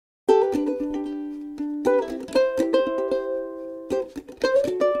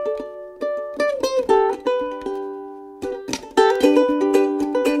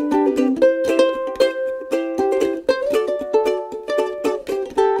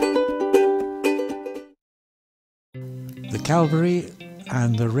Cavalry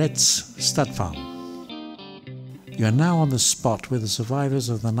and the Retz stud farm. You are now on the spot where the survivors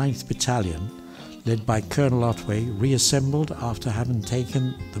of the 9th Battalion, led by Colonel Otway, reassembled after having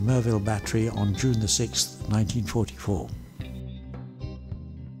taken the Merville Battery on June the 6th, 1944.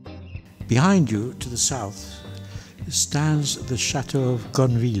 Behind you, to the south, stands the Chateau of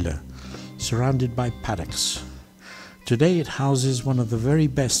Gonneville, surrounded by paddocks. Today it houses one of the very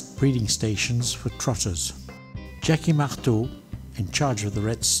best breeding stations for trotters. Jackie Marteau, in charge of the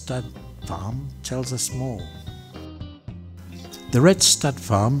Retz stud farm, tells us more. The Retz stud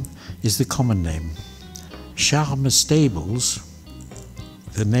farm is the common name. Charme Stables,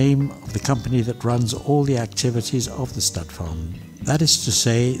 the name of the company that runs all the activities of the stud farm. That is to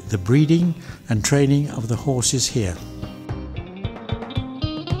say, the breeding and training of the horses here.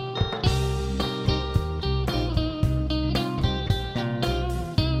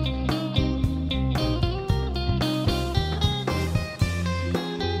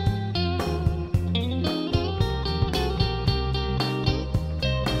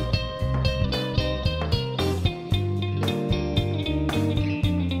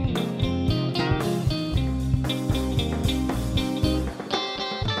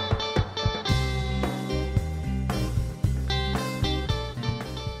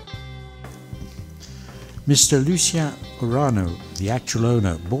 Mr. Lucien Urano, the actual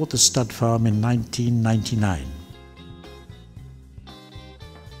owner, bought the stud farm in 1999.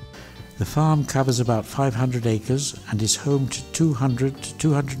 The farm covers about 500 acres and is home to 200 to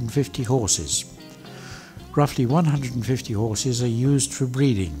 250 horses. Roughly 150 horses are used for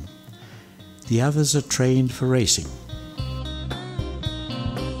breeding. The others are trained for racing.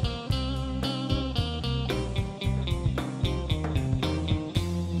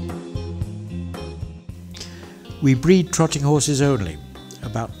 We breed trotting horses only.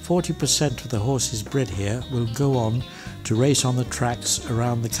 About 40% of the horses bred here will go on to race on the tracks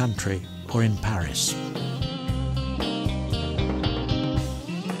around the country or in Paris.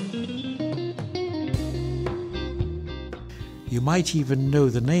 You might even know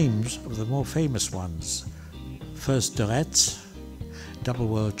the names of the more famous ones. First de Retz, double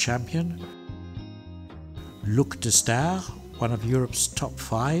world champion. Luc de Star, one of Europe's top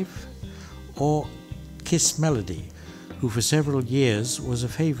 5, or Kiss Melody, who for several years was a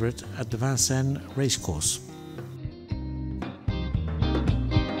favourite at the Vincennes racecourse.